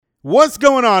What's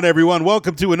going on, everyone?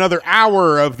 Welcome to another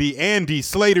hour of the Andy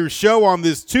Slater Show on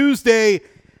this Tuesday,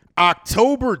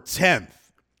 October 10th.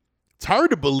 It's hard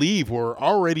to believe we're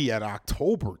already at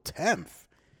October 10th.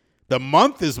 The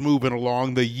month is moving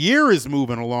along. The year is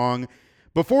moving along.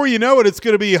 Before you know it, it's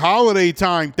going to be holiday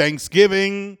time,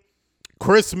 Thanksgiving,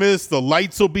 Christmas. The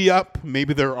lights will be up.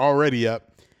 Maybe they're already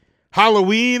up.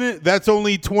 Halloween, that's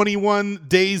only 21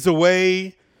 days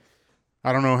away.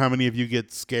 I don't know how many of you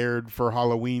get scared for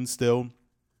Halloween still.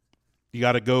 You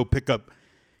got to go pick up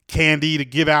candy to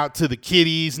give out to the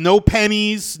kiddies. No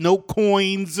pennies, no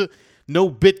coins, no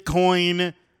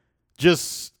Bitcoin,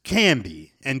 just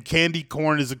candy. And candy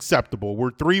corn is acceptable.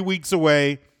 We're 3 weeks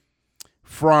away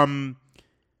from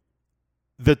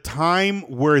the time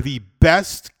where the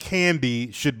best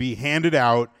candy should be handed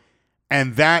out,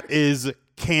 and that is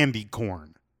candy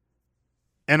corn.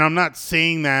 And I'm not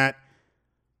saying that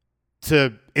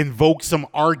to invoke some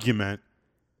argument.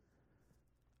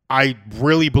 I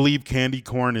really believe candy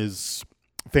corn is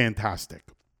fantastic.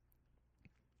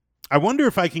 I wonder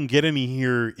if I can get any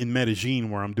here in Medellin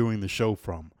where I'm doing the show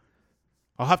from.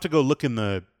 I'll have to go look in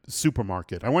the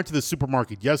supermarket. I went to the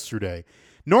supermarket yesterday.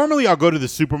 Normally I'll go to the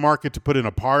supermarket to put in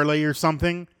a parlay or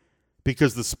something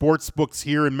because the sports books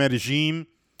here in Medellin,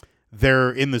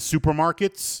 they're in the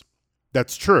supermarkets.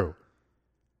 That's true.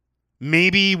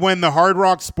 Maybe when the Hard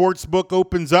Rock Sportsbook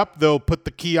opens up, they'll put the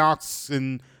kiosks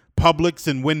in Publix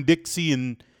and Winn-Dixie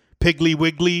and Piggly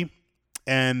Wiggly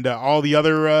and all the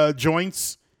other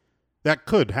joints. That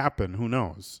could happen. Who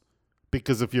knows?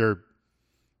 Because if you're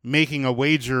making a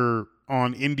wager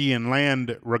on Indian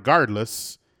land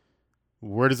regardless,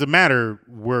 where does it matter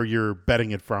where you're betting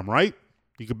it from, right?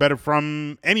 You could bet it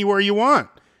from anywhere you want,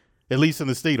 at least in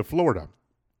the state of Florida.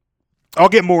 I'll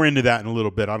get more into that in a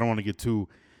little bit. I don't want to get too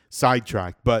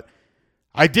sidetracked, but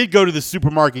I did go to the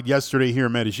supermarket yesterday here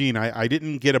in Medellin. I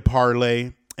didn't get a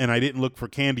parlay and I didn't look for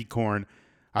candy corn.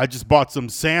 I just bought some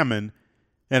salmon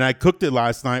and I cooked it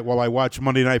last night while I watched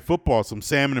Monday Night Football. Some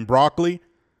salmon and broccoli,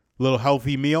 a little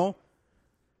healthy meal.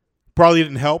 Probably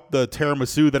didn't help the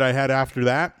tiramisu that I had after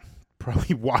that.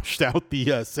 Probably washed out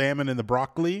the salmon and the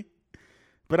broccoli.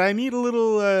 But I need a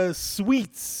little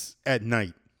sweets at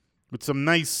night with some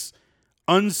nice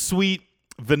unsweet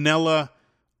vanilla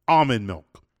almond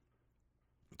milk.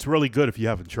 It's really good if you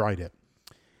haven't tried it.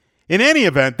 In any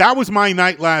event, that was my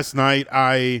night last night.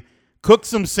 I cooked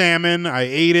some salmon. I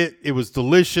ate it. It was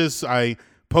delicious. I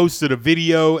posted a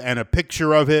video and a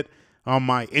picture of it on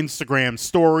my Instagram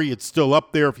story. It's still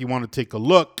up there if you want to take a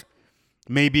look.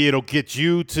 Maybe it'll get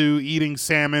you to eating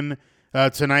salmon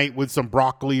tonight with some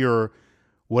broccoli or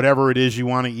whatever it is you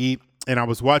want to eat. And I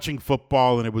was watching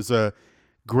football, and it was a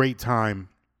great time.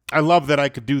 I love that I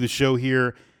could do the show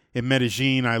here in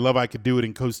Medellin. I love I could do it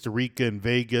in Costa Rica and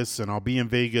Vegas, and I'll be in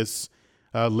Vegas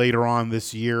later on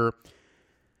this year.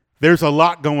 There's a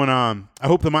lot going on. I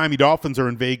hope the Miami Dolphins are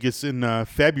in Vegas in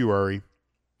February.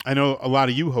 I know a lot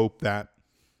of you hope that.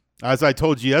 As I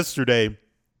told you yesterday,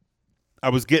 I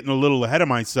was getting a little ahead of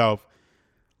myself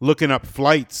looking up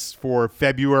flights for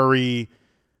February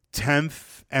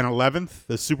 10th and 11th.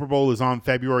 The Super Bowl is on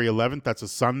February 11th. That's a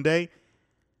Sunday.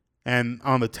 And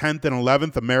on the 10th and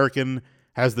 11th, American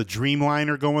has the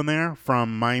Dreamliner going there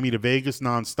from Miami to Vegas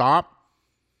nonstop.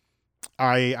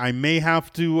 I may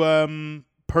have to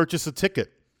purchase a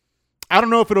ticket. I don't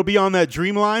know if it'll be on that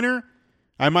Dreamliner.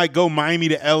 I might go Miami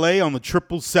to L.A. on the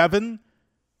 777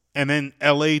 and then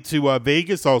L.A. to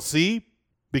Vegas. I'll see,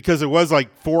 because it was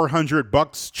like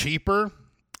 $400 cheaper.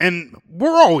 And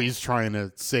we're always trying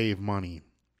to save money,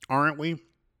 aren't we?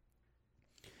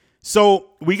 So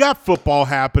we got football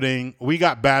happening. We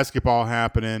got basketball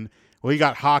happening. We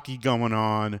got hockey going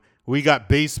on. We got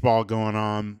baseball going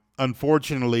on.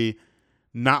 Unfortunately,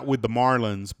 not with the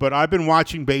Marlins. But I've been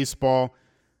watching baseball.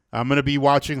 I'm going to be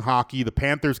watching hockey. The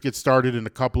Panthers get started in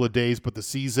a couple of days, but the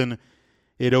season,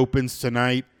 it opens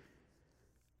tonight.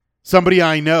 Somebody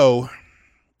I know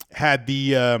had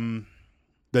the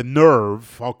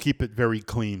nerve. I'll keep it very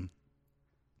clean.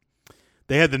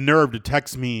 They had the nerve to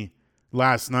text me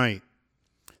last night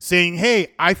saying,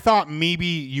 hey, I thought maybe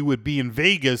you would be in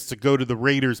Vegas to go to the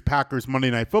Raiders-Packers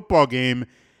Monday Night Football game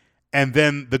and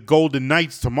then the Golden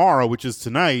Knights tomorrow, which is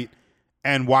tonight,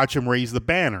 and watch them raise the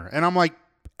banner. And I'm like,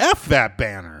 F that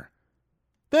banner.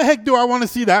 The heck do I want to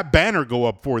see that banner go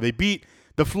up for? They beat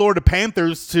the Florida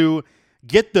Panthers to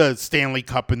get the Stanley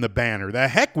Cup in the banner. The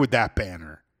heck with that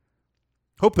banner.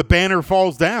 Hope the banner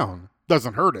falls down.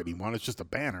 Doesn't hurt anyone. It's just a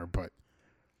banner, but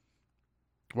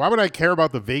why would I care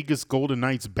about the Vegas Golden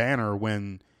Knights banner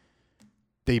when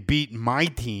they beat my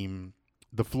team,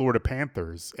 the Florida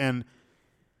Panthers? And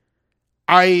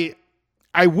I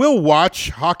I will watch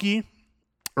hockey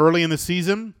early in the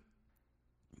season,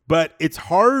 but it's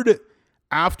hard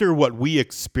after what we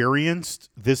experienced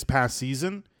this past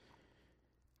season.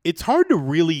 It's hard to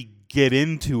really get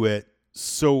into it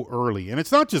so early. And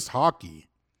it's not just hockey.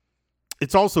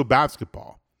 It's also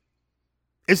basketball.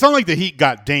 It's not like the Heat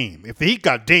got Dame. If the Heat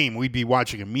got Dame, we'd be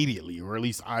watching immediately, or at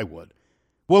least I would.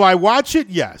 Will I watch it?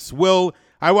 Yes. Will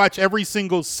I watch every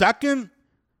single second?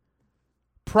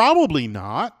 Probably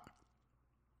not.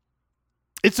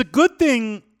 It's a good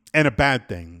thing and a bad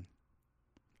thing.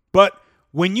 But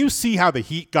when you see how the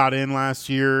Heat got in last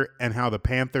year and how the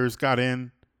Panthers got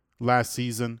in last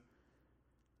season,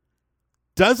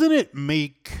 doesn't it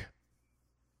make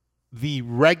the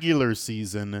regular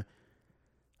season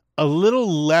a little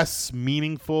less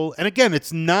meaningful? And again,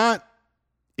 it's not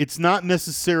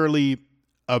necessarily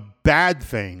a bad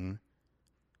thing,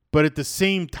 but at the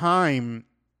same time,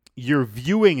 your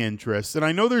viewing interest, and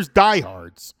I know there's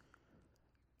diehards,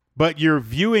 but your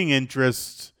viewing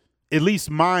interest, at least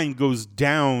mine, goes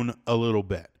down a little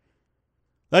bit.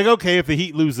 Like, okay, if the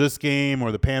Heat lose this game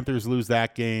or the Panthers lose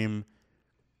that game,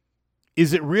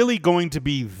 is it really going to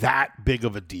be that big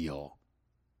of a deal?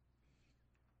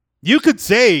 You could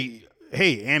say,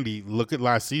 hey, Andy, look at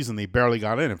last season. They barely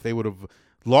got in. If they would have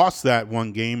lost that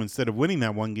one game instead of winning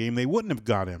that one game, they wouldn't have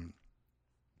got in.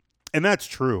 And that's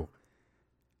true.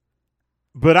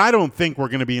 But I don't think we're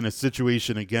going to be in a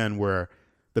situation again where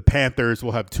the Panthers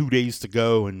will have 2 days to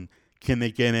go and can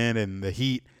they get in, and the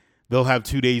Heat, they'll have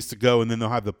 2 days to go, and then they'll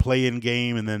have the play-in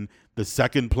game and then the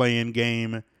second play-in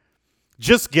game.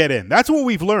 Just get in. That's what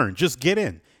we've learned. Just get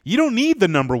in. You don't need the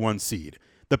number one seed.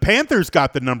 The Panthers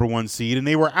got the number one seed, and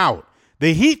they were out.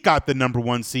 The Heat got the number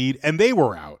one seed, and they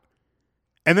were out.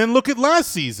 And then look at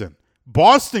last season.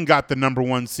 Boston got the number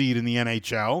one seed in the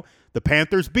NHL. The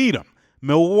Panthers beat them.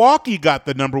 Milwaukee got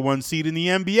the number one seed in the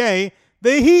NBA.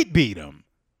 The Heat beat them.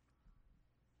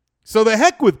 So the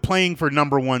heck with playing for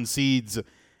number one seeds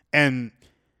and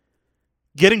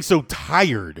getting so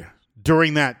tired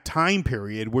during that time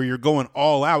period where you're going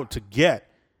all out to get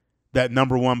that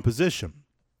number one position.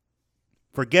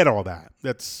 Forget all that.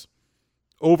 That's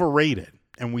overrated.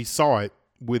 And we saw it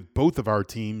with both of our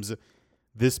teams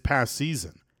this past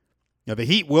season. Now, the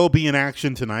Heat will be in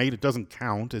action tonight. It doesn't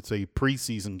count. It's a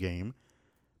preseason game.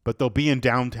 But they'll be in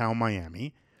downtown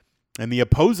Miami. And the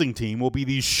opposing team will be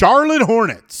the Charlotte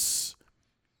Hornets.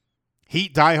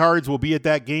 Heat diehards will be at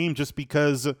that game just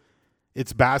because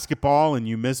it's basketball and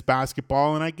you miss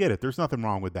basketball, and I get it. There's nothing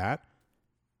wrong with that.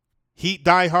 Heat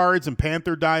diehards and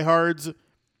Panther diehards,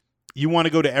 you want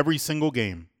to go to every single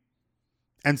game.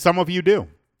 And some of you do.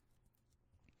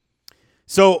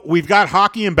 So we've got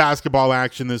hockey and basketball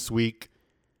action this week.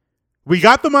 We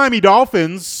got the Miami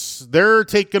Dolphins. They're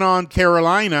taking on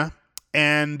Carolina,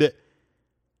 and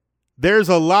there's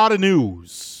a lot of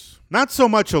news. Not so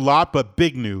much a lot, but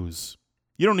big news.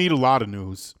 You don't need a lot of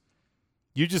news.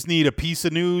 You just need a piece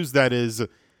of news that is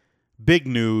big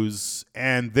news,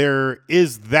 and there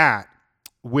is that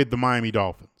with the Miami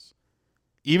Dolphins.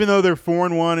 Even though they're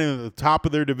 4-1 and at the top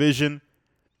of their division,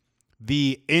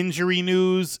 the injury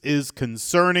news is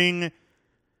concerning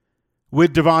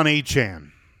with Devon Achane.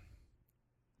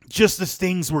 Just as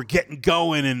things were getting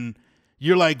going, and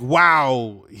you're like,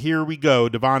 wow, here we go.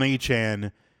 Devon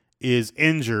Achane is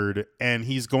injured, and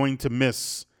he's going to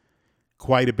miss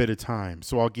quite a bit of time.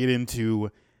 So I'll get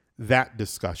into that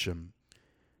discussion.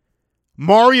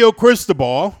 Mario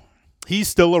Cristobal, he's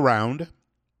still around.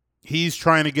 He's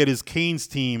trying to get his Canes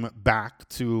team back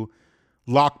to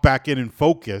lock back in and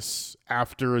focus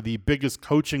after the biggest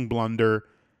coaching blunder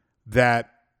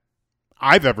that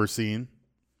I've ever seen.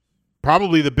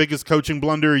 Probably the biggest coaching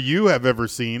blunder you have ever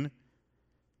seen.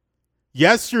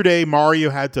 Yesterday,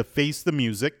 Mario had to face the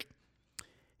music.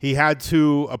 He had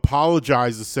to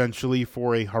apologize, essentially,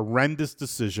 for a horrendous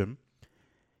decision.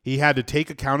 He had to take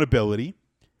accountability.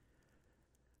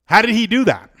 How did he do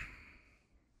that?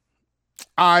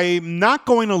 I'm not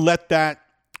going to let that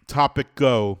topic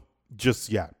go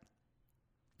just yet.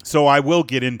 So I will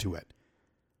get into it.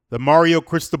 The Mario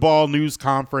Cristobal news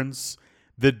conference,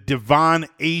 the Devon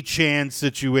Achane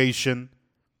situation,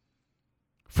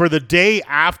 for the day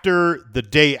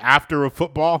after of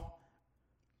football,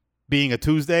 being a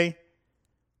Tuesday,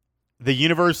 the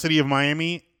University of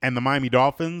Miami and the Miami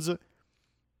Dolphins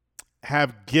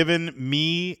have given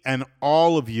me and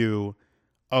all of you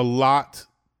a lot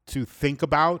to think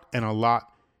about and a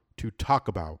lot to talk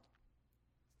about.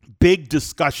 Big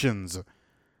discussions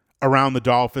around the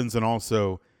Dolphins and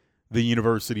also the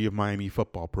University of Miami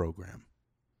football program.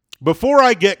 Before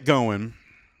I get going,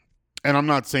 and I'm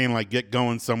not saying like get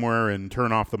going somewhere and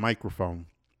turn off the microphone,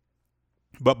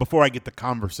 But before I get the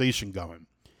conversation going,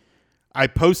 I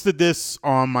posted this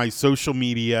on my social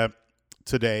media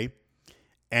today,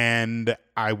 and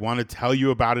I want to tell you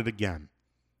about it again.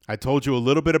 I told you a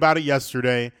little bit about it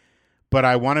yesterday, but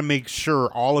I want to make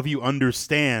sure all of you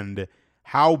understand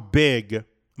how big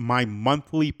my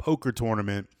monthly poker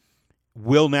tournament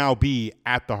will now be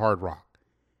at the Hard Rock.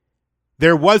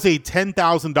 There was a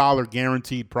 $10,000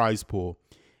 guaranteed prize pool.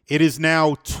 It is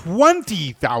now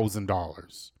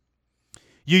 $20,000.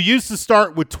 You used to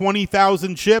start with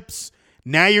 20,000 chips.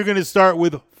 Now you're going to start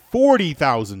with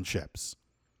 40,000 chips.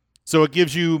 So it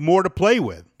gives you more to play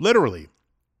with, literally.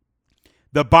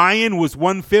 The buy-in was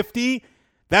 $150.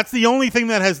 That's the only thing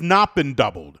that has not been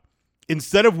doubled.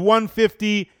 Instead of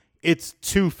 $150, it's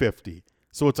 $250.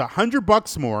 So it's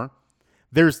 $100 more.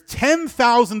 There's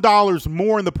 $10,000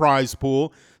 more in the prize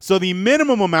pool. So the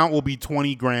minimum amount will be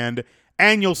 $20,000,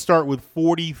 and you'll start with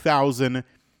 40,000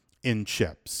 in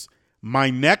chips.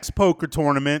 My next poker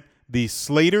tournament, the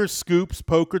Slater Scoops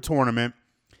Poker Tournament,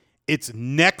 it's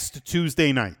next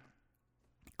Tuesday night.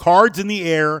 Cards in the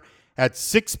air at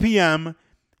 6 p.m.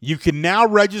 You can now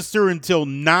register until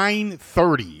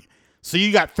 9:30. So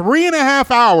you got 3.5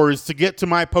 hours to get to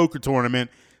my poker tournament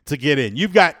to get in.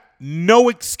 You've got no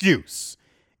excuse.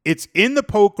 It's in the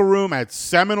poker room at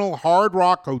Seminole Hard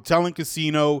Rock Hotel and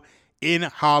Casino in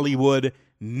Hollywood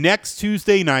next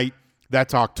Tuesday night.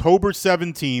 That's October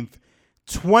 17th.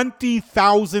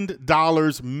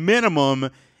 $20,000 minimum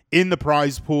in the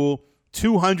prize pool.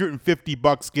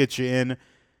 $250 get you in.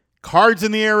 Cards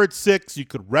in the air at 6. You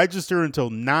could register until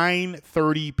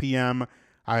 9:30 p.m.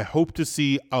 I hope to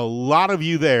see a lot of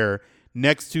you there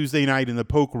next Tuesday night in the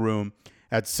poker room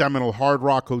at Seminole Hard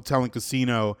Rock Hotel and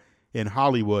Casino in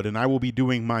Hollywood. And I will be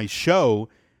doing my show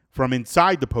from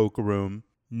inside the poker room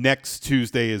next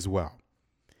Tuesday as well.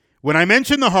 When I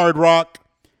mention the Hard Rock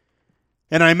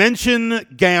and I mention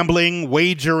gambling,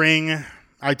 wagering,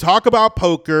 I talk about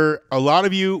poker, a lot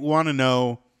of you want to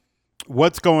know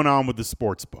what's going on with the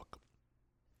sports book.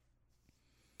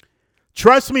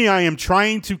 Trust me, I am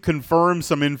trying to confirm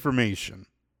some information.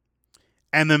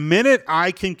 And the minute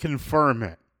I can confirm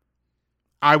it,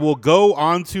 I will go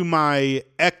onto my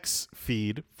X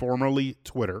feed, formerly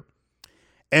Twitter,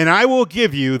 and I will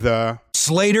give you the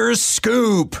Slater's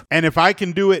Scoop. And if I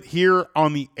can do it here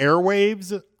on the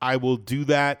airwaves, I will do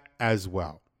that as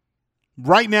well.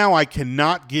 Right now, I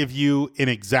cannot give you an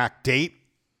exact date.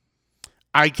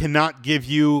 I cannot give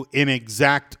you an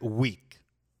exact week.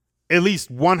 At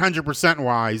least 100%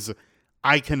 wise,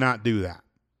 I cannot do that.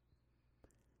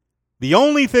 The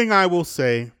only thing I will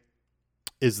say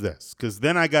is this, because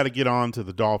then I got to get on to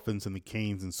the Dolphins and the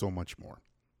Canes and so much more.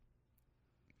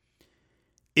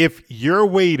 If you're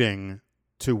waiting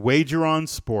to wager on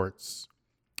sports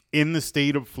in the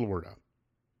state of Florida,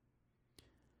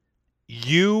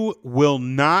 you will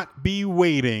not be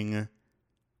waiting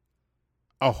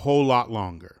a whole lot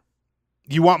longer.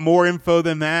 You want more info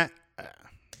than that?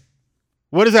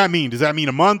 What does that mean? Does that mean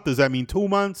a month? Does that mean 2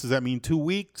 months? Does that mean 2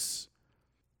 weeks?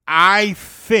 I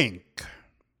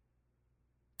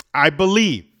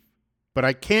believe, but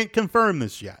I can't confirm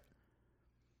this yet.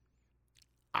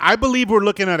 I believe we're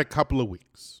looking at a couple of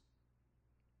weeks.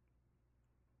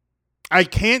 I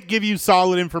can't give you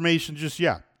solid information just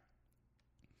yet.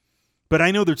 But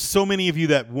I know there's so many of you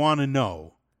that want to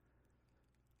know.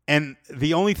 And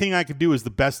the only thing I can do is the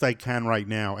best I can right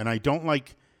now. And I don't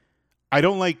like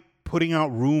putting out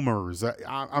rumors.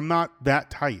 I'm not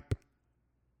that type.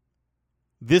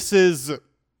 This is a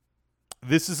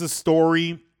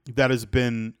story that has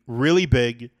been really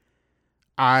big.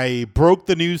 I broke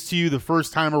the news to you the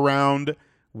first time around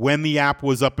when the app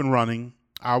was up and running.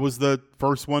 I was the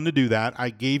first one to do that. I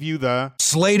gave you the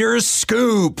Slater's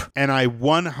Scoop. And I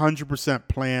 100%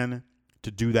 plan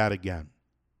to do that again.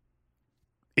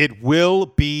 It will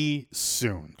be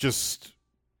soon. Just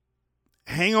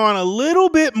hang on a little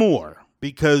bit more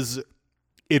because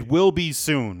it will be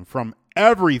soon from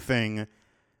everything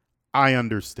I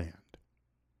understand.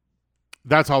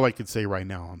 That's all I can say right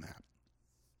now on that.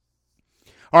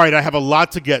 All right, I have a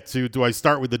lot to get to. Do I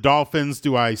start with the Dolphins?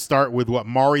 Do I start with what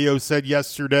Mario said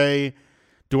yesterday?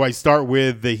 Do I start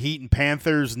with the Heat and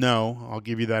Panthers? No, I'll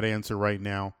give you that answer right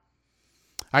now.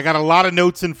 I got a lot of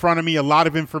notes in front of me, a lot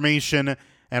of information,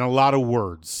 and a lot of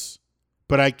words.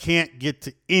 But I can't get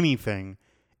to anything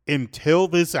until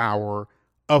this hour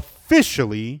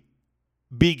officially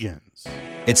begins.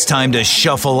 It's time to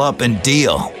shuffle up and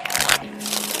deal.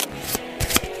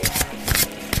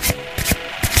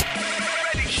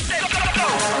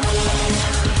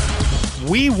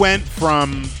 We went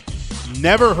from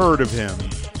never heard of him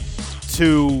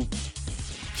to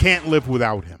can't live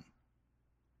without him.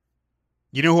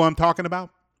 You know who I'm talking about?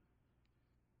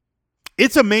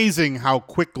 It's amazing how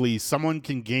quickly someone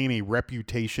can gain a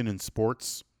reputation in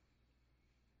sports.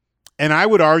 And I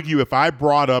would argue if I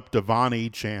brought up De'Von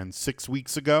Achane 6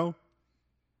 weeks ago,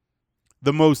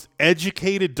 the most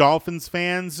educated Dolphins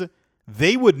fans,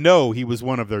 they would know he was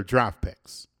one of their draft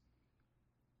picks.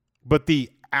 But the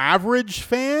average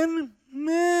fan,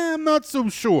 I'm not so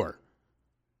sure.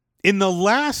 In the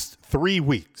last 3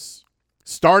 weeks,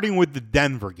 starting with the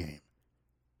Denver game,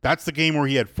 that's the game where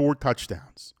he had 4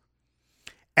 touchdowns.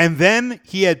 And then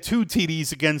he had 2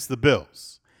 TDs against the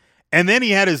Bills. And then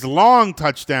he had his long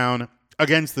touchdown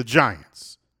against the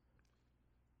Giants.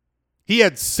 He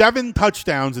had 7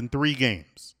 touchdowns in 3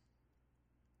 games.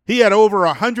 He had over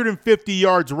 150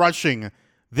 yards rushing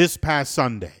this past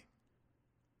Sunday.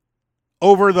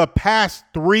 Over the past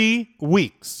 3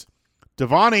 weeks,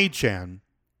 De'Von Achane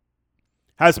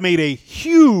has made a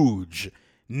huge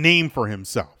name for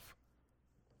himself.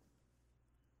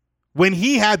 When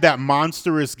he had that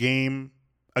monstrous game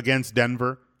against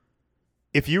Denver,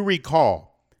 if you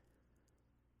recall,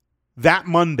 that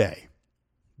Monday,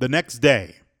 the next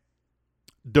day,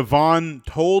 De'Von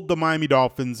told the Miami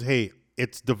Dolphins, hey,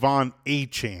 it's De'Von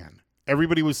Achane.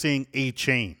 Everybody was saying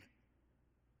Achane.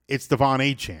 It's De'Von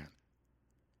Achane.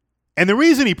 And the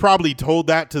reason he probably told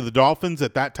that to the Dolphins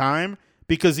at that time,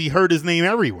 because he heard his name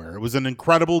everywhere. It was an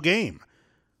incredible game.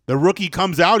 The rookie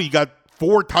comes out, he got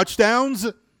 4 touchdowns.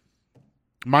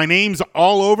 My name's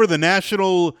all over the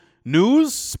national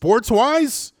news,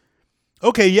 sports-wise.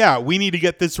 Okay, yeah, we need to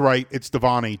get this right. It's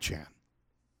De'Von Achane.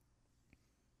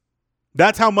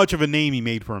 That's how much of a name he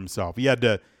made for himself. He had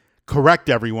to correct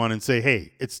everyone and say,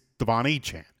 hey, it's De'Von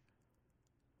Achane.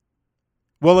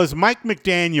 Well, as Mike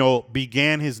McDaniel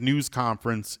began his news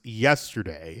conference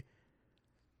yesterday,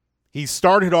 he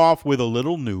started off with a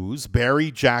little news.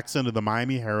 Barry Jackson of the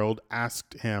Miami Herald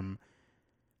asked him,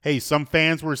 hey, some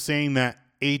fans were saying that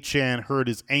Achane hurt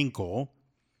his ankle.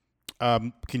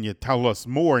 Can you tell us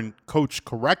more? And Coach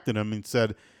corrected him and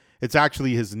said it's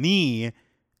actually his knee,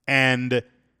 and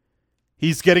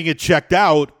he's getting it checked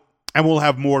out, and we'll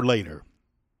have more later.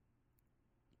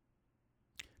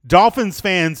 Dolphins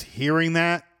fans hearing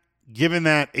that, given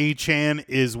that Achane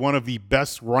is one of the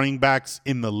best running backs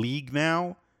in the league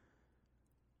now,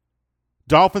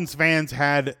 Dolphins fans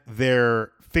had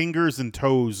their fingers and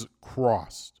toes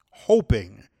crossed,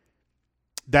 hoping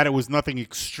that it was nothing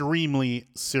extremely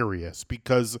serious,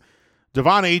 because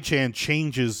De'Von Achane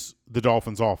changes the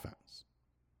Dolphins' offense.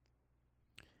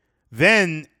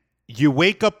 Then you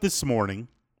wake up this morning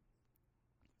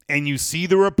and you see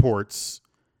the reports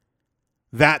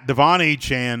that De'Von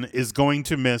Achane is going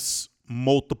to miss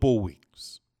multiple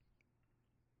weeks.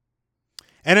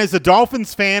 And as a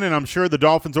Dolphins fan, and I'm sure the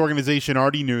Dolphins organization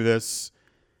already knew this,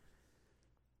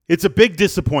 it's a big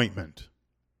disappointment.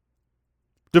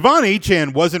 De'Von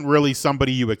Achane wasn't really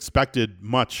somebody you expected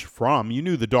much from. You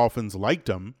knew the Dolphins liked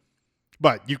him,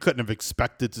 but you couldn't have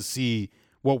expected to see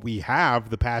what we have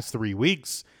the past 3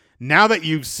 weeks. Now that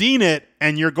you've seen it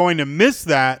and you're going to miss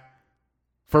that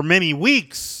for many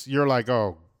weeks, you're like,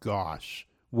 oh gosh,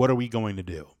 what are we going to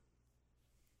do?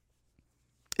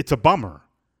 It's a bummer.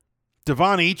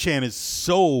 De'Von Achane is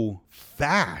so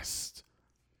fast.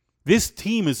 This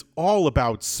team is all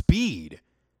about speed.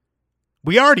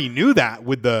 We already knew that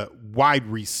with the wide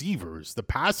receivers. The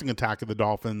passing attack of the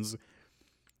Dolphins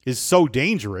is so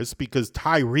dangerous because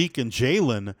Tyreek and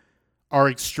Jalen are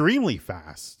extremely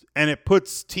fast, and it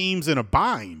puts teams in a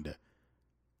bind.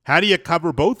 How do you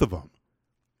cover both of them?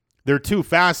 They're too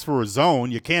fast for a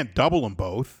zone. You can't double them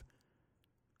both.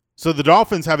 So the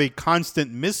Dolphins have a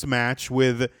constant mismatch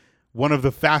with one of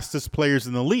the fastest players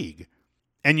in the league.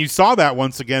 And you saw that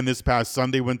once again this past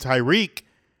Sunday when Tyreek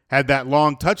had that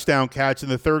long touchdown catch in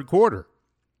the third quarter.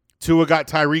 Tua got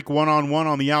Tyreek one-on-one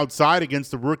on the outside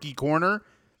against the rookie corner,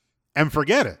 and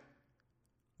forget it.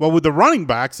 Well, with the running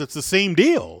backs, it's the same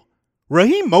deal.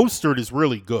 Raheem Mostert is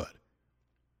really good.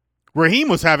 Raheem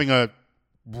was having a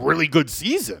really good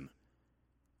season.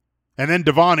 And then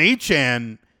De'Von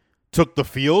Achane took the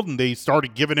field, and they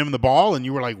started giving him the ball, and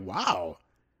you were like, wow,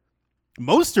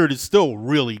 Mostert is still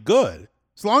really good.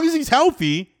 As long as he's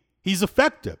healthy, he's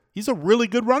effective. He's a really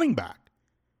good running back.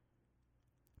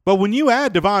 But when you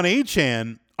add De'Von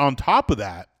Achane on top of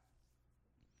that,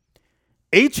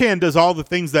 Achane does all the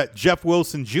things that Jeff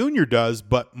Wilson Jr. does,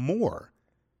 but more.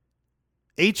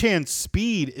 Achane's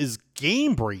speed is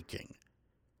game-breaking.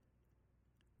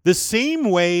 The same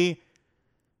way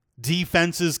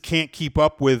defenses can't keep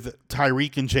up with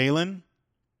Tyreek and Jalen,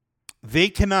 they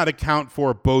cannot account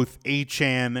for both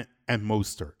Achane and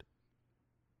Mostert.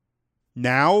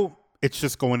 Now, it's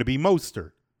just going to be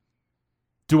Mostert.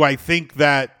 Do I think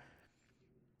that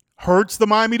hurts the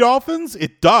Miami Dolphins?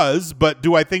 It does, but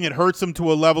do I think it hurts them to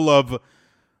a level of,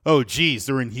 oh, geez,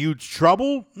 they're in huge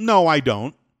trouble? No, I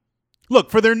don't.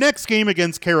 Look, for their next game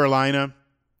against Carolina,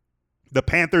 the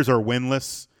Panthers are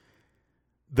winless.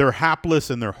 They're hapless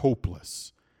and they're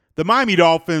hopeless. The Miami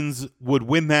Dolphins would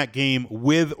win that game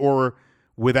with or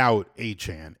without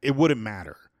Achane. It wouldn't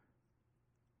matter.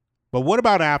 But what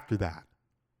about after that?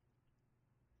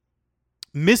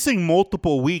 Missing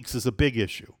multiple weeks is a big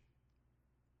issue.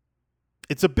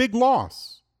 It's a big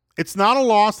loss. It's not a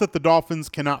loss that the Dolphins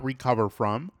cannot recover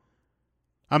from.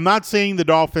 I'm not saying the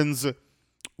Dolphins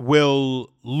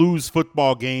will lose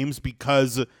football games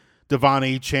because Devon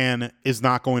Achane is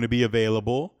not going to be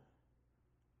available.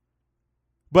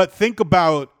 But think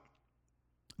about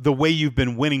the way you've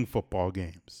been winning football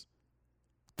games.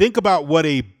 Think about what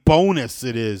a bonus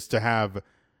it is to have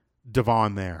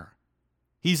Devon there.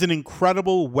 He's an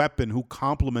incredible weapon who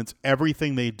complements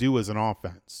everything they do as an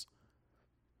offense.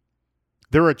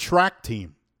 They're a track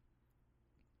team.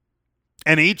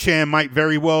 And Achane might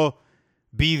very well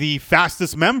be the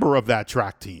fastest member of that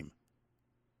track team.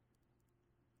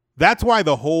 That's why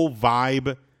the whole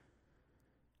vibe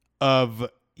of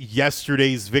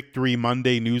yesterday's Victory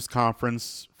Monday news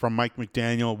conference from Mike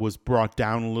McDaniel was brought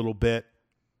down a little bit.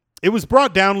 It was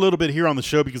brought down a little bit here on the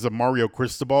show because of Mario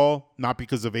Cristobal, not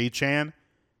because of Achane.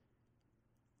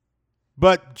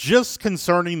 But just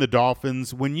concerning the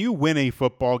Dolphins, when you win a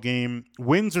football game,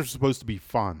 wins are supposed to be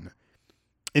fun.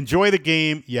 Enjoy the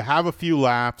game, you have a few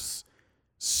laughs,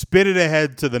 spin it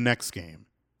ahead to the next game.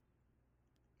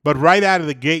 But right out of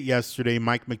the gate yesterday,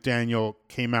 Mike McDaniel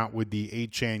came out with the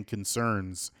Achane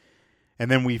concerns. And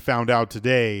then we found out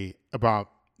today about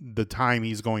the time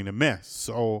he's going to miss.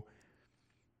 So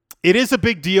it is a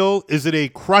big deal. Is it a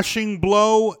crushing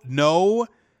blow? No.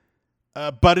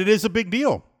 But it is a big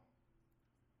deal.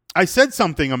 I said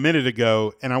something a minute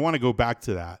ago, and I want to go back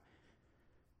to that.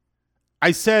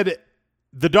 I said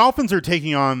the Dolphins are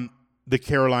taking on the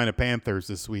Carolina Panthers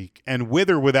this week, and with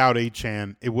or without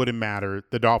Achane, it wouldn't matter.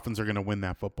 The Dolphins are going to win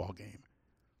that football game.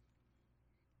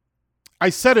 I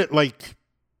said it like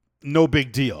no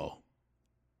big deal.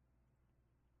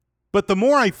 But the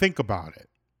more I think about it,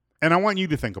 and I want you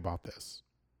to think about this,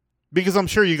 because I'm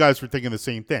sure you guys were thinking the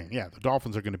same thing. Yeah, the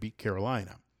Dolphins are going to beat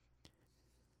Carolina.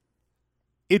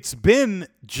 It's been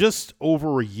just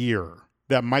over a year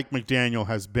that Mike McDaniel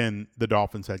has been the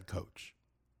Dolphins head coach.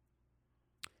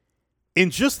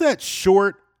 In just that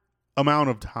short amount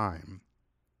of time,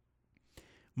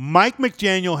 Mike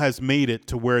McDaniel has made it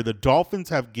to where the Dolphins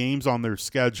have games on their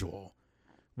schedule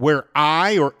where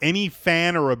I or any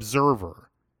fan or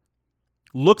observer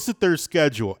looks at their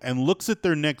schedule and looks at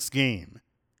their next game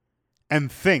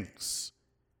and thinks,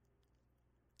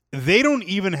 they don't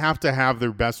even have to have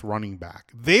their best running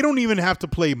back. They don't even have to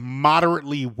play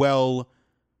moderately well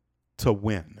to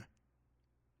win.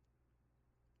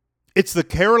 It's the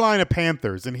Carolina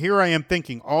Panthers, and here I am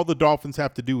thinking all the Dolphins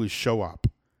have to do is show up.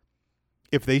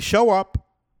 If they show up,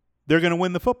 they're going to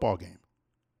win the football game.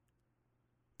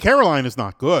 Carolina's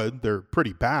not good. They're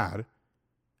pretty bad.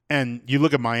 And you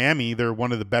look at Miami, they're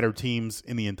one of the better teams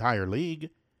in the entire league.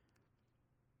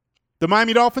 The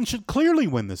Miami Dolphins should clearly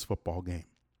win this football game.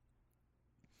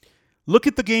 Look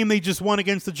at the game they just won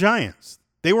against the Giants.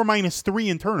 They were -3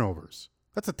 in turnovers.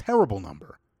 That's a terrible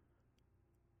number.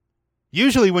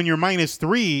 Usually when you're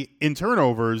 -3 in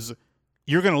turnovers,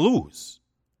 you're going to lose.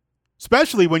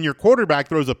 Especially when your quarterback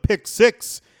throws a pick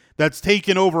six that's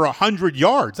taken over 100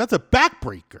 yards. That's a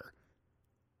backbreaker.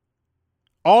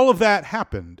 All of that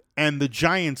happened, and the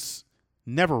Giants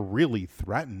never really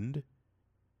threatened.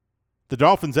 The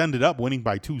Dolphins ended up winning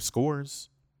by 2 scores.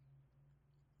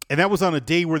 And that was on a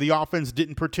day where the offense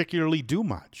didn't particularly do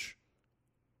much.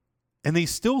 And they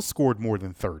still scored more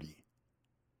than 30.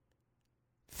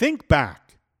 Think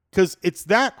back, because it's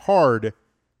that hard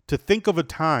to think of a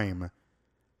time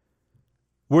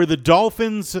where the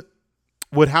Dolphins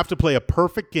would have to play a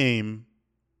perfect game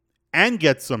and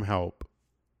get some help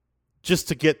just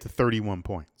to get to 31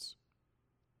 points.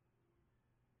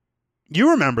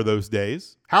 You remember those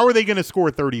days. How are they going to score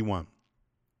 31?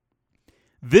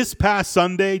 This past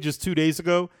Sunday, just 2 days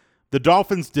ago, the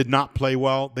Dolphins did not play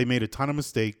well. They made a ton of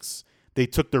mistakes. They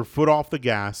took their foot off the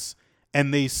gas,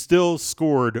 and they still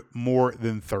scored more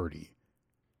than 30.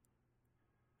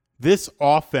 This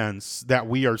offense that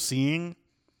we are seeing,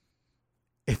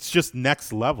 it's just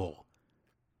next level.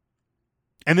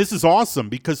 And this is awesome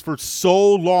because for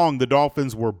so long, the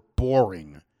Dolphins were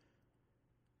boring.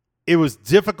 It was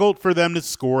difficult for them to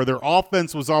score. Their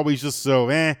offense was always just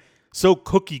so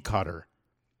cookie cutter.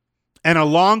 And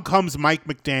along comes Mike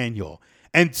McDaniel.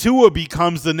 and Tua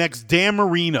becomes the next Dan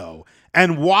Marino,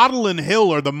 and Waddle and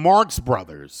Hill are the Marx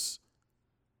brothers.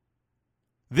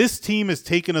 This team has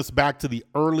taken us back to the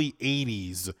early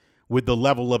 80s with the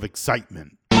level of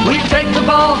excitement. We take the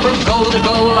ball from goal to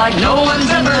goal like no one's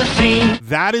ever seen.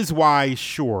 That is why,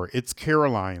 sure, it's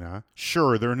Carolina.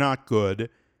 Sure, they're not good.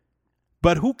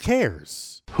 But who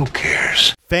cares? Who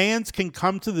cares? Fans can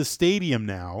come to the stadium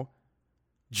now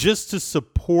just to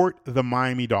support the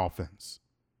Miami Dolphins.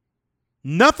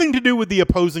 Nothing to do with the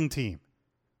opposing team.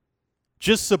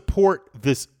 Just support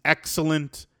this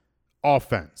excellent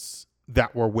offense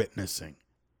that we're witnessing.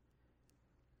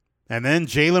 And then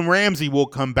Jalen Ramsey will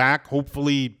come back,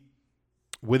 hopefully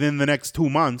within the next 2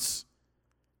 months.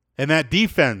 And that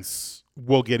defense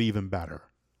will get even better.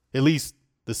 At least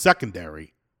the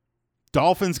secondary.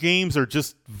 Dolphins games are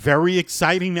just very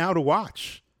exciting now to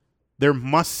watch. They're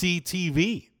must-see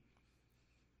TV.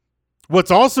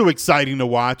 What's also exciting to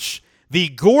watch, the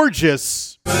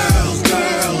gorgeous girls,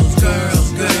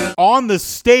 on the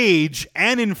stage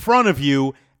and in front of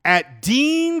you at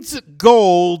Dean's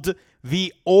Gold,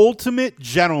 the Ultimate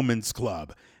Gentlemen's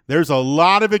Club. There's a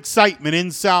lot of excitement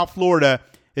in South Florida,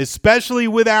 especially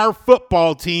with our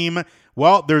football team.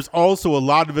 Well, there's also a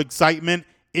lot of excitement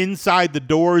inside the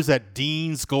doors at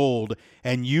Dean's Gold,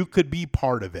 and you could be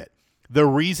part of it. The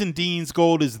reason Dean's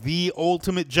Gold is the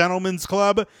Ultimate Gentlemen's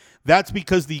Club, that's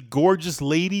because the gorgeous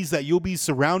ladies that you'll be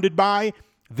surrounded by,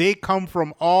 they come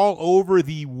from all over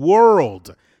the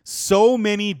world. So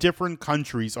many different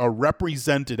countries are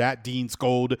represented at Dean's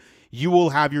Gold. You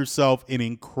will have yourself an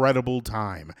incredible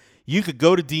time. You could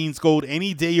go to Dean's Gold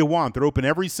any day you want. They're open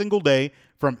every single day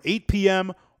from 8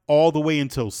 p.m. all the way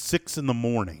until 6 in the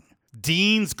morning.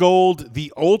 Dean's Gold,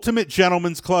 the Ultimate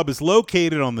Gentlemen's Club, is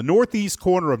located on the northeast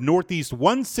corner of Northeast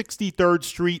 163rd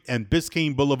Street and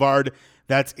Biscayne Boulevard.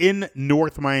 That's in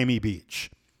North Miami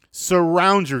Beach.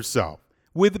 Surround yourself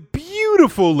with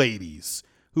beautiful ladies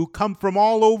who come from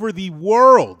all over the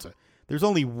world. There's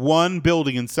only one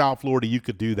building in South Florida you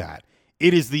could do that.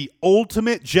 It is the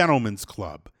Ultimate Gentlemen's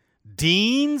Club,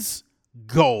 Dean's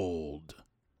Gold.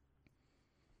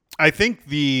 I think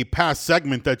the past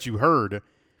segment that you heard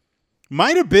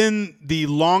might have been the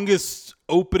longest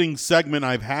opening segment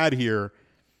I've had here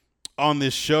on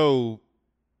this show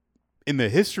in the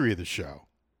history of the show.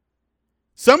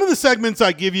 Some of the segments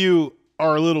I give you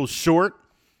are a little short.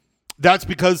 That's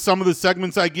because some of the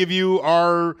segments I give you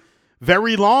are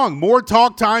very long, more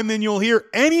talk time than you'll hear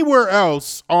anywhere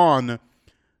else on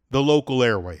the local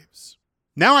airwaves.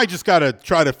 Now I just got to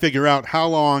try to figure out how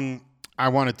long I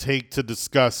want to take to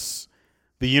discuss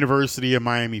the University of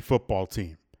Miami football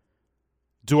team.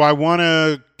 Do I want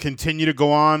to continue to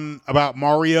go on about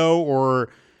Mario, or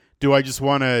do I just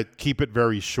want to keep it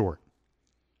very short?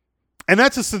 And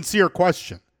that's a sincere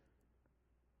question.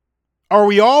 Are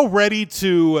we all ready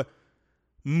to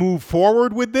move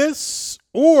forward with this,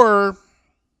 or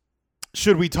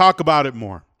should we talk about it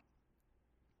more?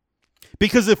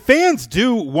 Because if fans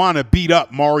do want to beat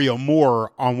up Mario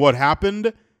more on what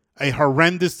happened, a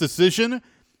horrendous decision,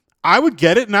 I would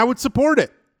get it and I would support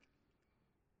it.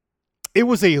 It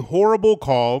was a horrible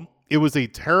call. It was a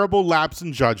terrible lapse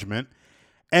in judgment,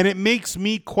 and it makes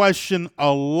me question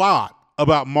a lot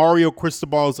about Mario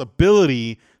Cristobal's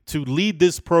ability to lead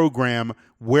this program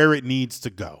where it needs to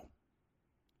go.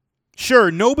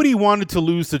 Sure, nobody wanted to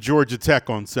lose to Georgia Tech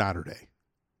on Saturday.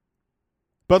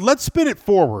 But let's spin it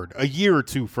forward a year or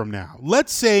two from now.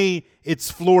 Let's say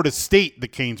it's Florida State the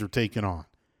Canes are taking on.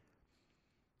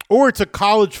 Or it's a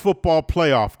college football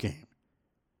playoff game.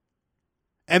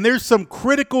 And there's some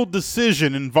critical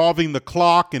decision involving the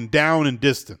clock and down and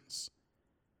distance.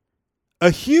 A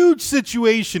huge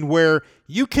situation where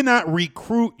you cannot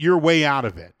recruit your way out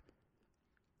of it.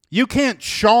 You can't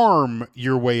charm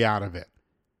your way out of it.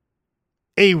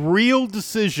 A real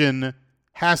decision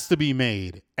has to be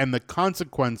made, and the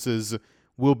consequences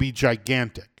will be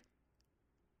gigantic.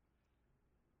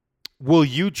 Will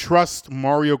you trust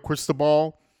Mario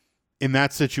Cristobal in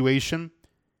that situation?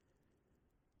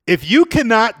 If you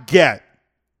cannot get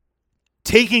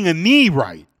taking a knee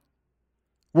right,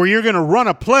 where you're going to run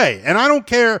a play, and I don't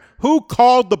care who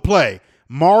called the play,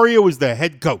 Mario is the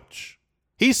head coach.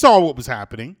 He saw what was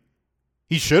happening.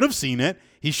 He should have seen it.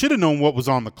 He should have known what was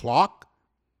on the clock.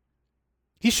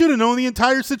 He should have known the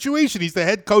entire situation. He's the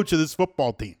head coach of this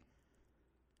football team.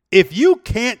 If you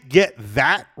can't get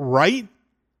that right,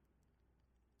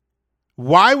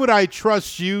 why would I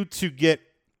trust you to get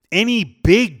any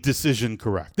big decision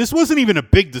correct? This wasn't even a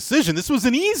big decision. This was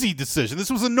an easy decision.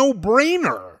 This was a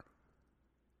no-brainer.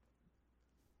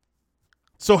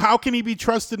 So how can he be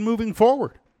trusted moving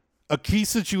forward? A key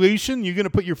situation, you're going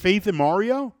to put your faith in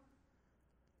Mario?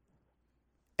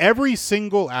 every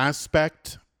single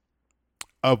aspect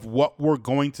of what we're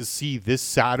going to see this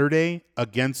Saturday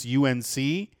against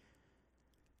UNC,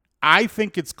 I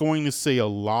think it's going to say a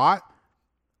lot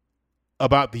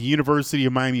about the University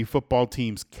of Miami football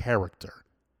team's character.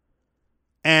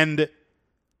 And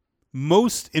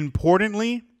most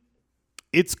importantly,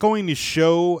 it's going to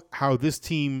show how this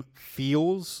team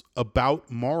feels about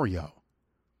Mario.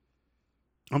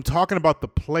 I'm talking about the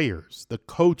players, the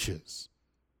coaches,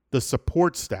 the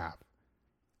support staff,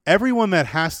 everyone that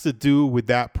has to do with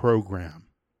that program.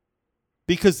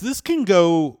 Because this can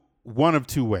go one of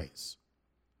two ways.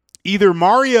 Either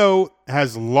Mario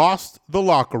has lost the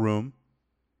locker room,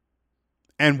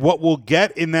 and what we'll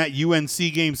get in that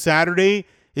UNC game Saturday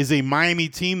is a Miami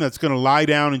team that's going to lie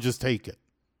down and just take it.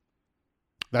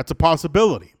 That's a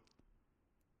possibility.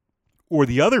 Or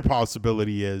the other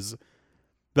possibility is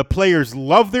the players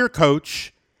love their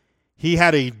coach. He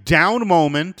had a down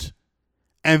moment,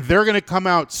 and they're going to come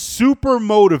out super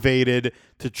motivated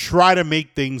to try to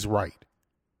make things right.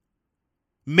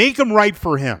 Make them right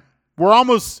for him. We're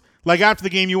almost like after the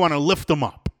game, you want to lift them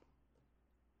up.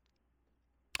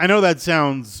 I know that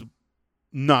sounds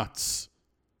nuts,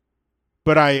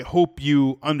 but I hope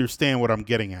you understand what I'm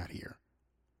getting at here.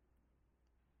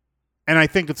 And I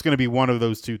think it's going to be one of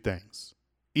those two things.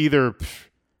 Either,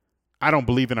 I don't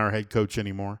believe in our head coach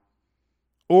anymore.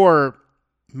 Or,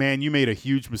 man, you made a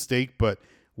huge mistake, but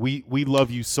we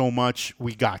love you so much,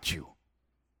 we got you.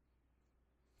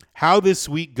 How this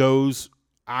week goes,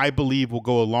 I believe, will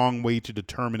go a long way to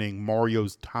determining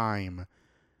Mario's time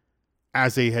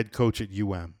as a head coach at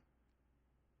UM.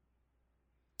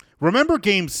 Remember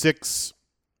Game 6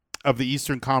 of the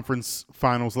Eastern Conference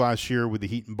Finals last year with the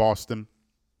Heat in Boston?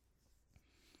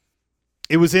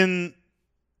 It was in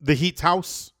the Heat's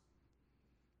house.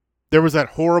 There was that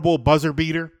horrible buzzer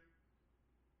beater.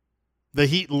 The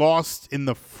Heat lost in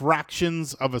the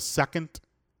fractions of a second.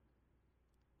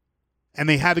 And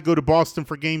they had to go to Boston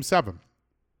for Game 7.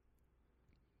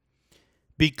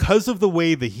 Because of the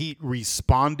way the Heat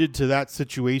responded to that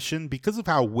situation, because of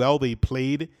how well they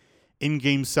played in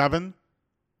Game 7,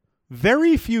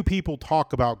 very few people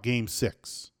talk about Game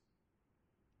 6.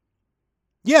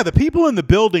 Yeah, the people in the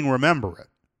building remember it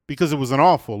because it was an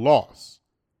awful loss.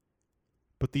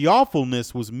 But the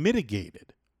awfulness was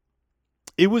mitigated.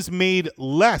 It was made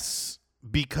less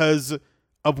because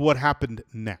of what happened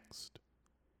next.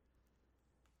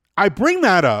 I bring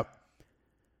that up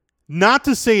not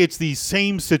to say it's the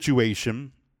same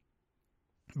situation,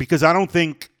 because I don't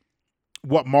think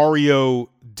what Mario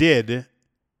did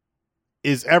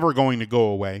is ever going to go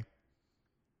away.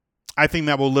 I think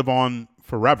that will live on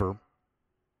forever.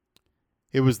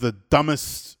 It was the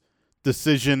dumbest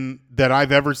decision that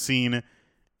I've ever seen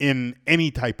in any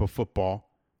type of football.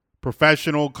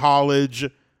 Professional, college,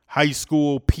 high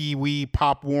school, Pee Wee,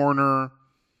 Pop Warner,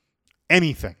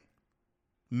 anything.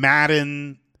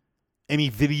 Madden, any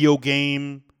video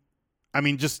game. I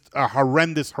mean, just a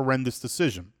horrendous, horrendous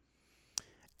decision.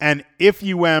 And if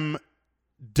UM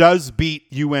does beat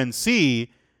UNC,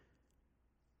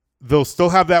 they'll still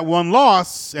have that one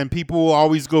loss, and people will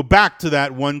always go back to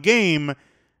that one game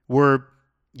where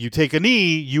you take a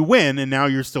knee, you win, and now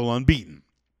you're still unbeaten.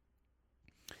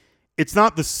 It's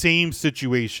not the same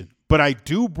situation, but I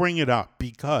do bring it up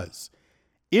because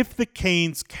if the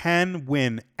Canes can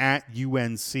win at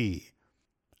UNC,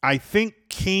 I think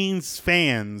Canes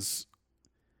fans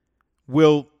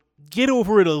will get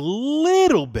over it a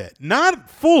little bit. Not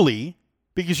fully,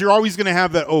 because you're always going to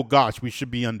have that, oh gosh, we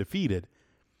should be undefeated.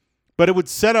 But it would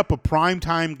set up a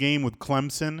primetime game with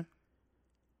Clemson.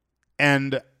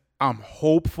 And I'm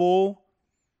hopeful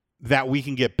that we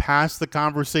can get past the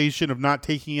conversation of not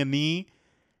taking a knee,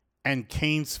 and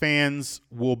Canes fans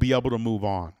will be able to move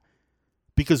on.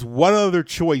 Because what other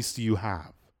choice do you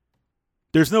have?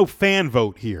 There's no fan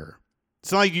vote here.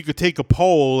 It's not like you could take a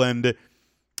poll, and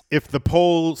if the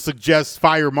poll suggests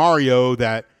fire Mario,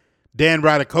 that Dan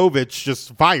Radakovich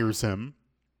just fires him.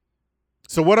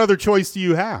 So what other choice do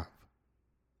you have?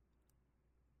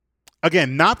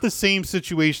 Again, not the same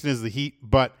situation as the Heat,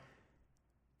 but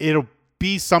it'll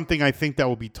be something I think that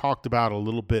will be talked about a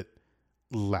little bit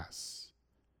less.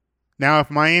 Now,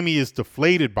 if Miami is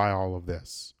deflated by all of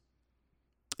this,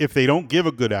 if they don't give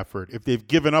a good effort, if they've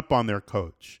given up on their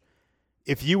coach,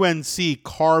 if UNC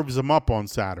carves them up on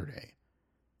Saturday,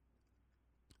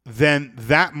 then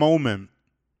that moment,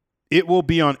 it will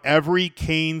be on every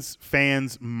Canes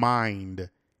fan's mind.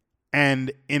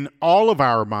 And in all of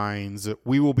our minds,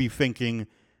 we will be thinking,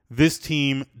 this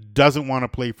team doesn't want to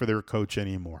play for their coach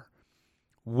anymore.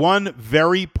 One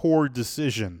very poor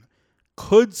decision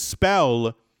could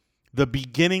spell the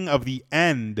beginning of the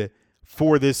end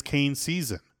for this Canes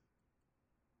season.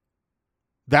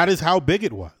 That is how big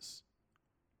it was.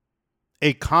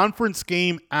 A conference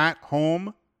game at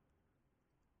home,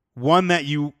 one that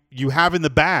you have in the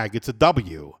bag. It's a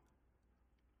W.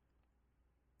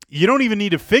 You don't even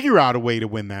need to figure out a way to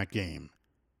win that game.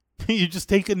 You just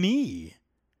take a knee.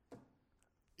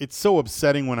 It's so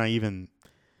upsetting when I even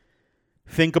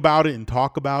think about it and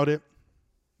talk about it.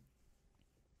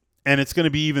 And it's going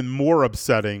to be even more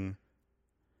upsetting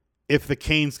if the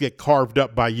Canes get carved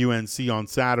up by UNC on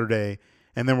Saturday,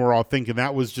 and then we're all thinking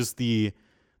that was the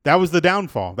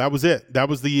downfall. That was it. That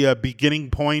was the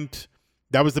beginning point.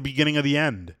 That was the beginning of the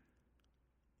end.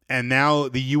 And now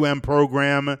the UM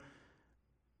program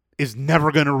is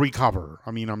never going to recover.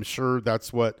 I mean, I'm sure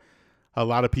that's what a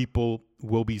lot of people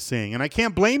will be saying. And I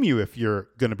can't blame you if you're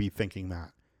going to be thinking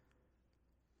that.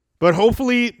 But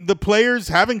hopefully the players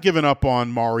haven't given up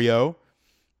on Mario,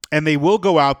 and they will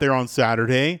go out there on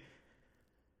Saturday,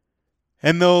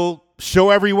 and they'll show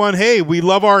everyone, hey, we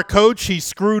love our coach. He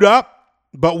screwed up,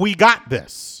 but we got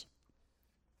this.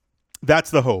 That's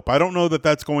the hope. I don't know that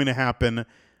that's going to happen.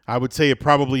 I would say it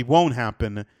probably won't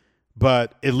happen,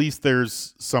 but at least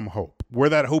there's some hope. Where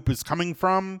that hope is coming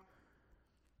from,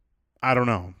 I don't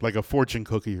know, like a fortune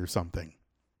cookie or something.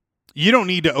 You don't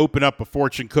need to open up a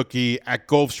fortune cookie at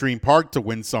Gulfstream Park to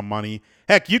win some money.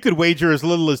 Heck, you could wager as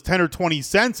little as 10 or 20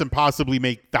 cents and possibly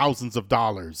make thousands of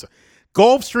dollars.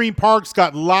 Gulfstream Park's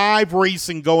got live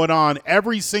racing going on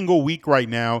every single week right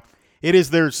now. It is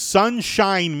their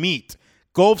Sunshine Meet.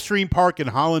 Gulfstream Park in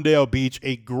Hollandale Beach,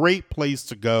 a great place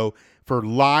to go for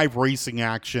live racing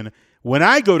action. When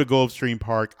I go to Gulfstream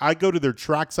Park, I go to their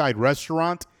trackside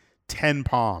restaurant, 10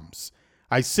 Palms.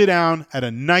 I sit down at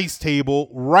a nice table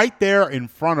right there in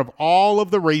front of all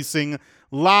of the racing,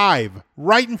 live,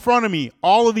 right in front of me,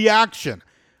 all of the action.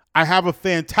 I have a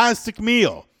fantastic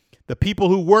meal. The people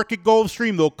who work at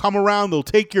Gulfstream, they'll come around, they'll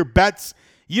take your bets.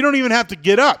 You don't even have to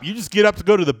get up. You just get up to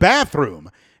go to the bathroom.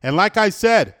 And like I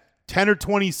said, 10 or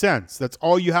 20 cents, that's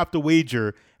all you have to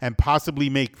wager and possibly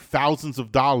make thousands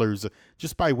of dollars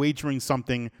just by wagering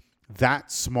something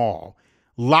that small.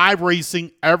 Live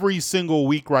racing every single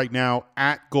week right now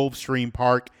at Gulfstream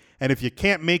Park. And if you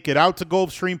can't make it out to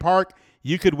Gulfstream Park,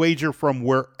 you could wager from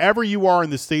wherever you are in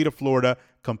the state of Florida,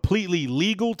 completely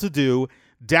legal to do.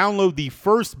 Download the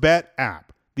First Bet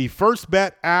app. The First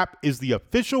Bet app is the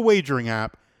official wagering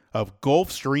app of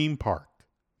Gulfstream Park.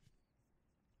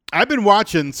 I've been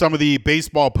watching some of the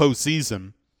baseball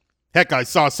postseason. Heck, I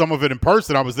saw some of it in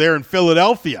person. I was there in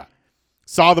Philadelphia.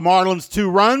 Saw the Marlins 2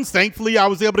 runs. Thankfully, I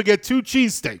was able to get 2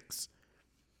 cheesesteaks.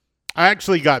 I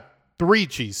actually got 3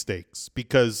 cheesesteaks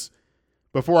because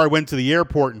before I went to the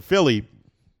airport in Philly,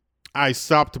 I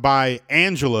stopped by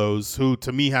Angelo's, who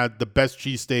to me had the best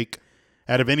cheesesteak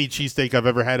out of any cheesesteak I've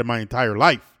ever had in my entire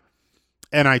life.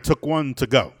 And I took one to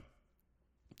go.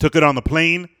 Took it on the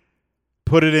plane,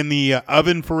 put it in the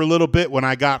oven for a little bit when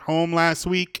I got home last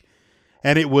week,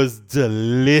 and it was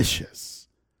delicious.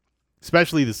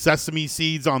 Especially the sesame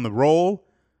seeds on the roll.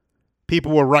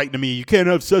 People were writing to me, you can't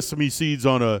have sesame seeds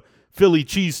on a Philly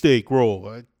cheesesteak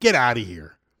roll. Get out of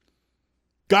here.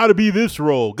 Got to be this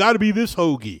roll. Got to be this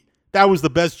hoagie. That was the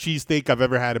best cheesesteak I've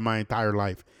ever had in my entire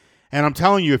life. And I'm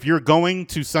telling you, if you're going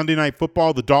to Sunday Night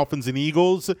Football, the Dolphins and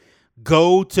Eagles,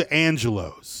 go to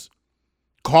Angelo's.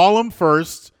 Call them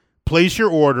first. Place your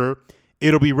order.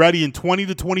 It'll be ready in 20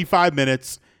 to 25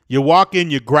 minutes. You walk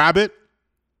in, you grab it.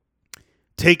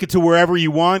 Take it to wherever you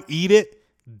want. Eat it.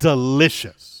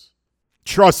 Delicious.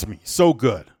 Trust me, so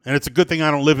good. And it's a good thing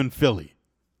I don't live in Philly.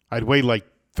 I'd weigh like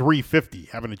 $350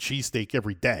 having a cheesesteak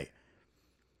every day.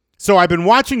 So I've been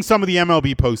watching some of the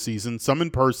MLB postseason, some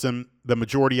in person, the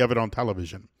majority of it on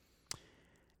television.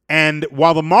 And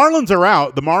while the Marlins are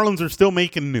out, the Marlins are still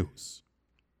making news.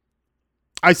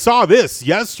 I saw this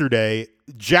yesterday.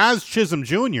 Jazz Chisholm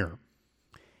Jr.,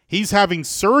 he's having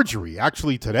surgery,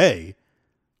 actually today,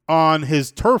 on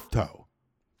his turf toe.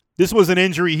 This was an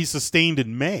injury he sustained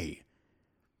in May.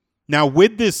 Now,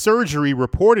 with this surgery,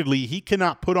 reportedly, he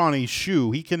cannot put on a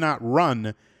shoe. He cannot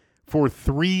run for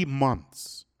 3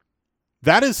 months.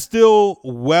 That is still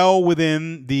well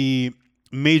within the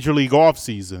Major League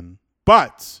offseason.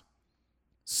 But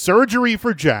surgery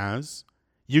for Jazz.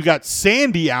 You got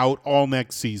Sandy out all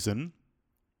next season.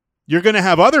 You're going to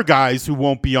have other guys who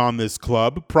won't be on this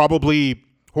club, probably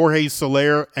Jorge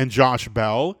Soler and Josh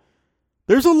Bell.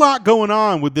 There's a lot going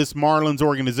on with this Marlins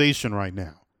organization right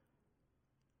now.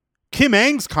 Kim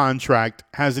Ng's contract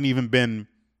hasn't even been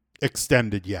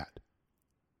extended yet.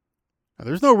 Now,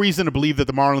 there's no reason to believe that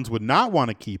the Marlins would not want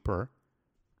to keep her,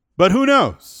 but who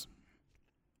knows?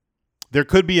 There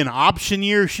could be an option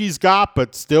year she's got,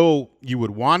 but still you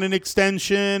would want an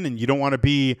extension and you don't want to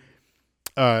be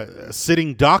a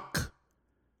sitting duck.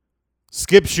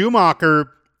 Skip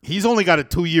Schumacher, he's only got a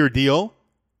 2-year deal.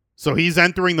 So he's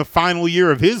entering the final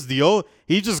year of his deal.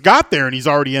 He just got there and he's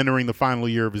already entering the final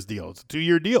year of his deal. It's a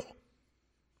 2-year deal.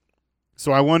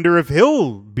 So I wonder if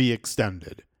he'll be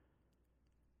extended.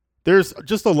 There's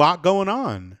just a lot going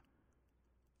on.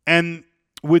 And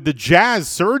with the Jazz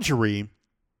surgery,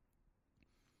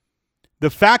 the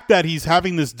fact that he's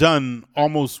having this done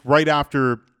almost right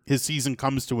after his season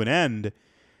comes to an end,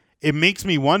 it makes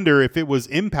me wonder if it was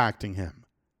impacting him.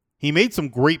 He made some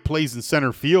great plays in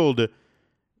center field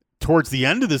towards the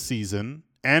end of the season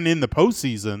and in the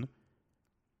postseason,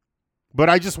 but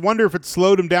I just wonder if it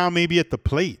slowed him down maybe at the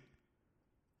plate.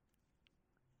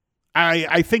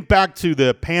 I think back to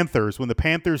the Panthers, when the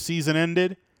Panthers season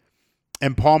ended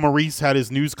and Paul Maurice had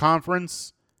his news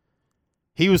conference.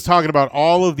 He was talking about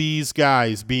all of these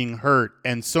guys being hurt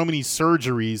and so many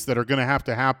surgeries that are going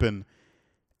to happen,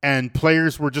 and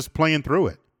players were just playing through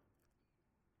it.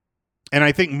 And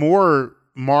I think more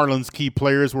Marlins key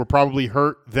players were probably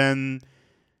hurt than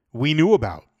we knew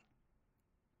about.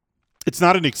 It's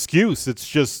not an excuse. It's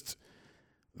just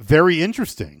very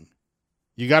interesting.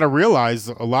 You got to realize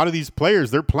a lot of these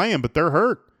players, they're playing, but they're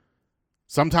hurt.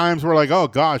 Sometimes we're like, oh,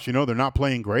 gosh, they're not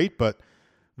playing great, but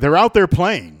they're out there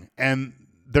playing, and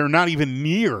they're not even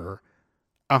near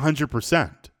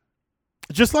 100%.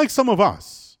 Just like some of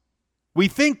us. We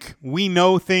think we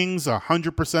know things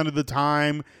 100% of the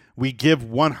time. We give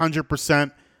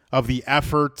 100% of the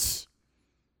efforts.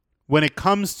 When it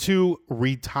comes to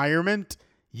retirement,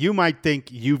 you might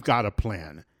think you've got a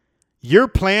plan. Your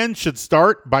plan should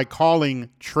start by calling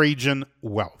Trajan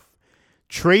Wealth.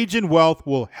 Trajan Wealth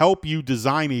will help you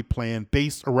design a plan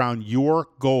based around your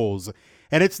goals,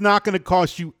 and it's not going to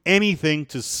cost you anything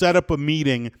to set up a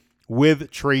meeting with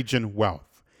Trajan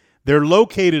Wealth. They're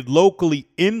located locally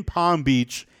in Palm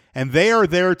Beach, and they are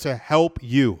there to help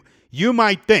you. You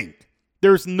might think,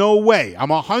 there's no way, I'm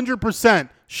 100%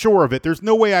 sure of it, there's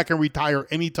no way I can retire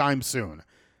anytime soon.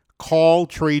 Call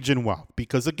Trajan Wealth,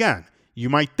 because again, you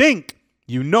might think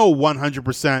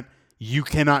 100% you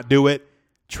cannot do it.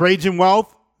 Trajan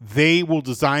Wealth, they will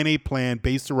design a plan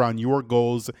based around your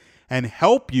goals and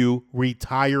help you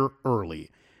retire early.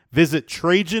 Visit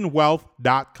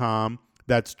TrajanWealth.com.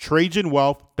 That's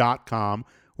TrajanWealth.com,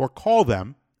 or call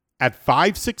them at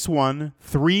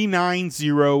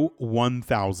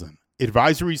 561-390-1000.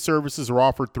 Advisory services are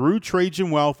offered through Trajan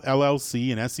Wealth,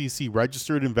 LLC, an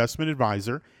SEC-registered investment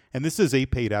advisor, and this is a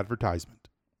paid advertisement.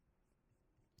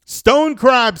 Stone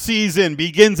Crab season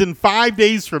begins in 5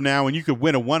 days from now, and you could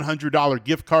win a $100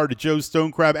 gift card to Joe's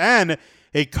Stone Crab and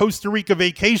a Costa Rica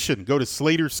vacation. Go to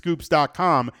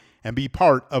SlaterScoops.com and be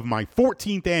part of my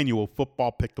 14th annual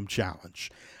Football Pick'em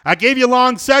Challenge. I gave you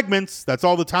long segments. That's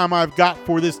all the time I've got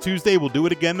for this Tuesday. We'll do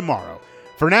it again tomorrow.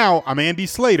 For now, I'm Andy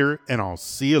Slater, and I'll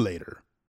see you later.